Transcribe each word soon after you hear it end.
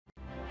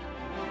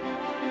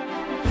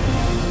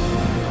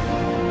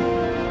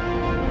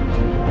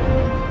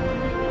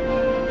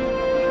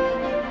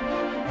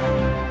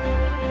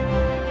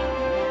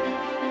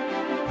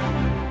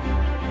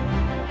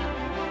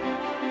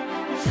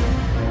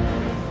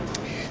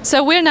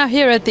So we're now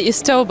here at the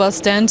Istobal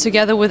stand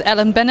together with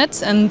Alan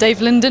Bennett and Dave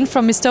Linden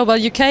from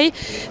Istobal UK.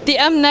 The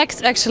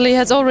M-Next actually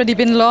has already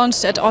been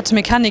launched at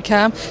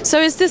Automechanica.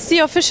 So is this the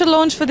official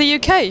launch for the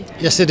UK?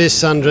 Yes, it is,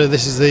 Sandra.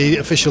 This is the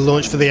official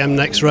launch for the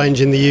M-Next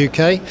range in the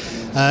UK.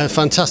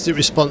 Fantastic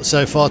response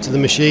so far to the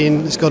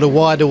machine. It's got a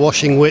wider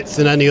washing width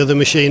than any other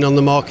machine on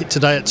the market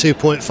today at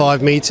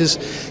 2.5 metres.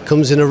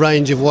 Comes in a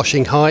range of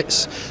washing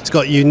heights. It's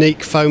got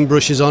unique foam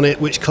brushes on it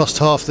which cost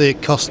half the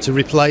cost to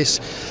replace.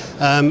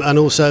 And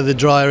also the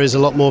dryer is a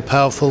lot more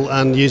powerful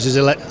and uses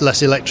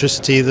less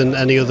electricity than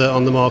any other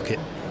on the market.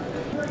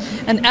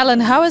 And Alan,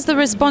 how has the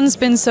response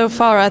been so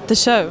far at the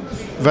show?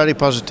 Very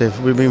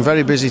positive. We've been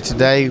very busy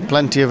today,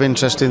 plenty of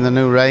interest in the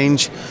new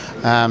range.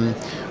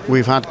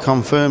 We've had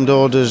confirmed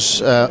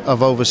orders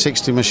of over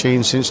 60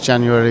 machines since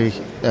January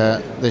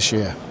this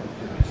year.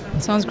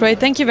 Sounds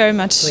great. Thank you very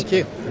much. Thank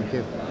you. Thank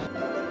you.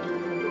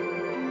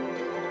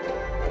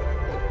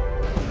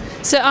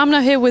 So I'm now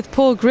here with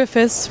Paul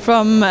Griffiths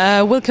from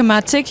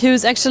com-a-tec,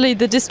 who's actually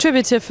the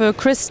distributor for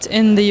Christ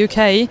in the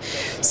UK.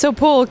 So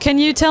Paul, can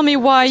you tell me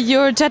why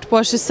your jet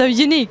wash is so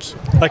unique?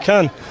 I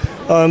can.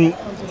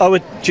 Our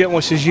jet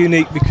wash is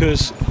unique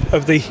because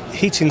of the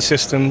heating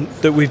system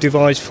that we've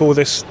devised for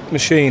this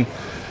machine.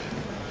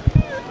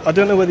 I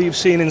don't know whether you've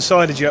seen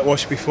inside a jet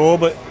wash before,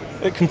 but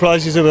it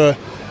comprises of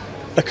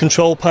a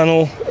control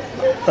panel,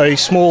 a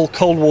small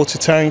cold water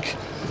tank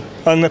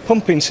and a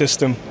pumping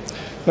system.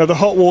 Now the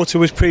hot water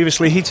was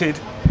previously heated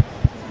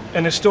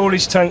in a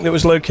storage tank that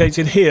was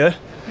located here,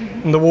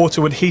 and the water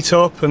would heat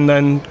up and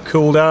then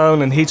cool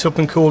down and heat up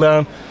and cool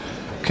down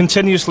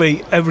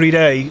continuously every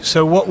day.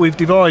 So what we've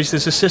devised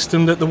is a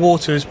system that the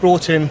water is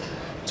brought in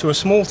to a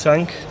small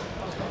tank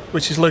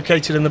which is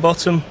located in the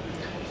bottom,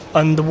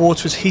 and the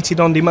water is heated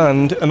on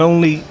demand and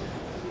only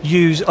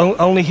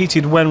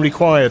heated when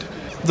required,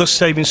 thus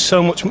saving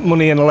so much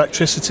money in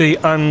electricity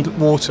and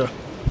water.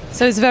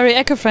 So it's very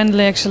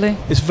eco-friendly actually.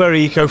 It's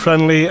very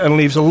eco-friendly and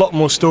leaves a lot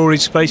more storage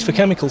space for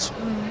chemicals.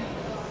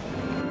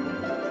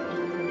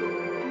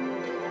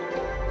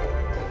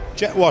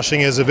 Jet washing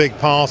is a big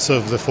part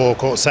of the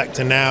forecourt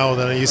sector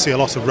now. You see a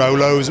lot of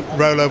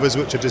rollovers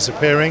which are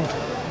disappearing.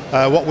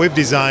 What we've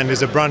designed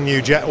is a brand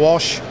new jet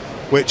wash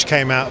which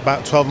came out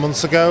about 12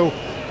 months ago.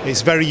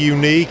 It's very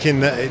unique in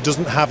that it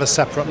doesn't have a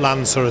separate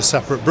lance or a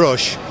separate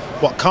brush.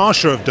 What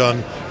Kärcher have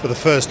done for the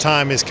first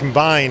time is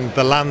combine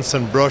the lance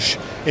and brush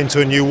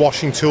into a new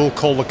washing tool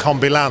called the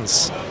Combi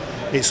Lance.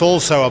 It's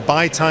also a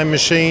by-time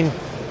machine,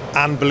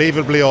 and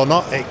believably or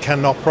not, it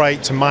can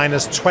operate to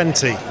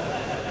 -20.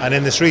 And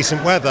in this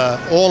recent weather,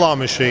 all our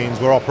machines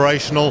were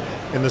operational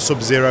in the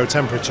sub-zero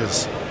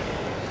temperatures.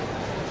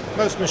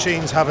 Most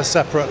machines have a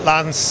separate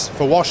lance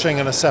for washing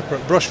and a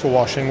separate brush for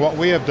washing. What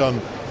we have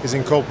done is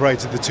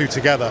incorporated the two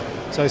together.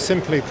 So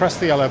simply press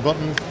the yellow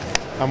button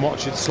and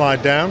watch it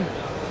slide down.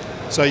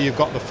 So you've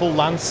got the full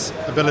lance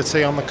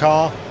ability on the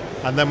car,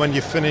 and then when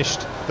you've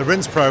finished the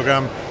rinse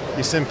program,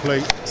 you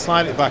simply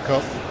slide it back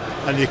up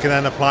and you can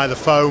then apply the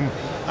foam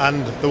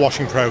and the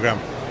washing program.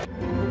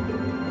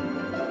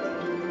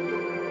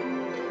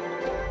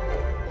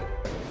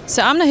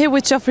 So I'm now here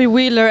with Geoffrey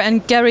Wheeler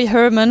and Gary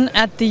Herman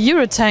at the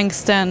Eurotank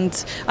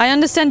stand. I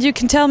understand you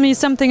can tell me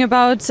something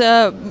about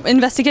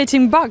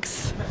investigating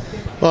bugs.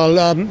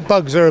 Well,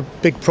 bugs are a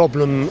big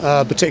problem,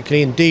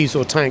 particularly in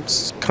diesel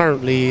tanks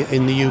currently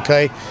in the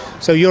UK.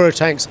 So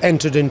Eurotank's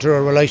entered into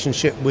a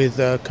relationship with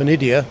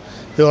Conidia,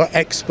 who are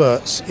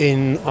experts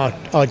in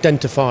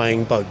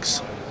identifying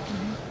bugs.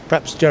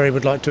 Perhaps Jerry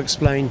would like to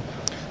explain.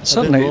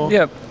 Certainly,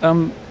 yeah.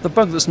 The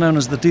bug that's known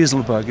as the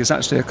diesel bug is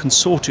actually a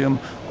consortium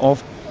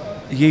of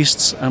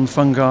yeasts and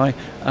fungi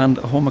and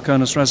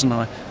Hormoconus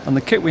resini. And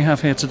the kit we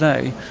have here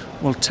today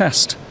will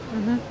test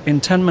in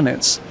 10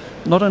 minutes.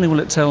 Not only will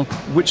it tell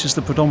which is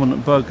the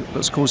predominant bug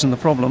that's causing the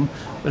problem,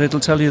 but it'll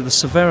tell you the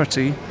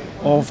severity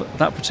of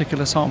that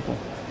particular sample.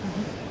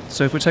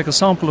 So if we take a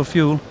sample of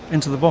fuel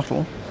into the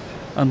bottle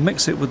and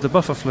mix it with the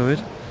buffer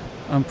fluid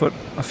and put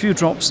a few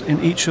drops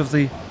in each of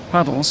the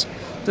paddles,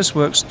 this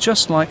works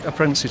just like a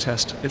pregnancy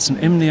test. It's an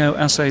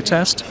immunoassay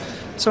test,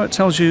 so it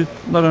tells you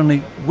not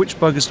only which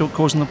bug is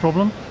causing the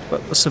problem,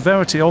 but the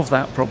severity of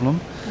that problem.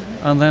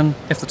 And then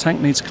if the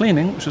tank needs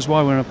cleaning, which is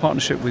why we're in a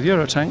partnership with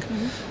Eurotank,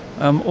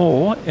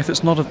 or if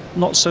it's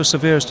not so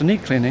severe as to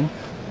need cleaning,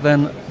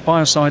 then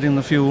biociding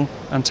the fuel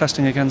and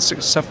testing again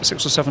 6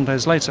 or 7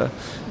 days later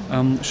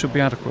should be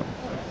adequate.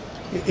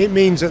 It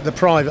means that the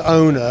private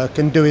owner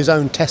can do his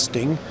own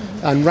testing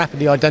and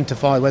rapidly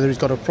identify whether he's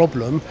got a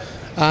problem,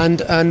 and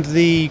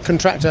the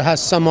contractor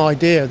has some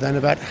idea then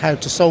about how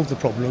to solve the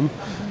problem,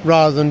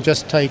 rather than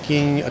just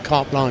taking a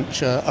carte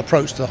blanche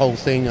approach to the whole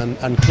thing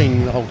and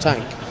cleaning the whole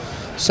tank.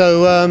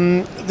 So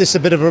this is a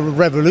bit of a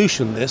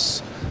revolution,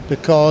 this,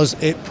 because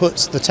it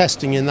puts the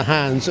testing in the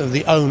hands of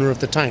the owner of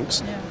the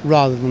tanks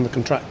rather than the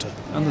contractor.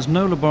 And there's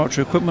no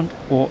laboratory equipment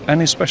or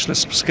any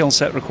specialist skill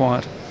set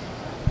required.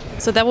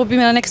 So that would be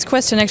my next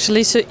question,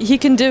 actually. So he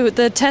can do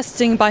the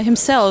testing by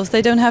himself.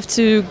 They don't have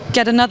to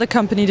get another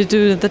company to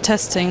do the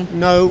testing.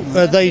 No,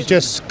 they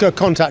just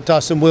contact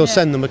us and we'll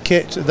send them a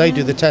kit. They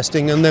do the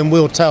testing and then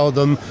we'll tell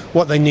them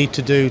what they need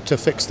to do to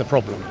fix the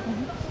problem.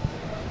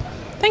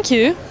 Thank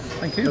you.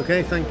 Thank you.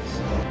 Okay, thanks.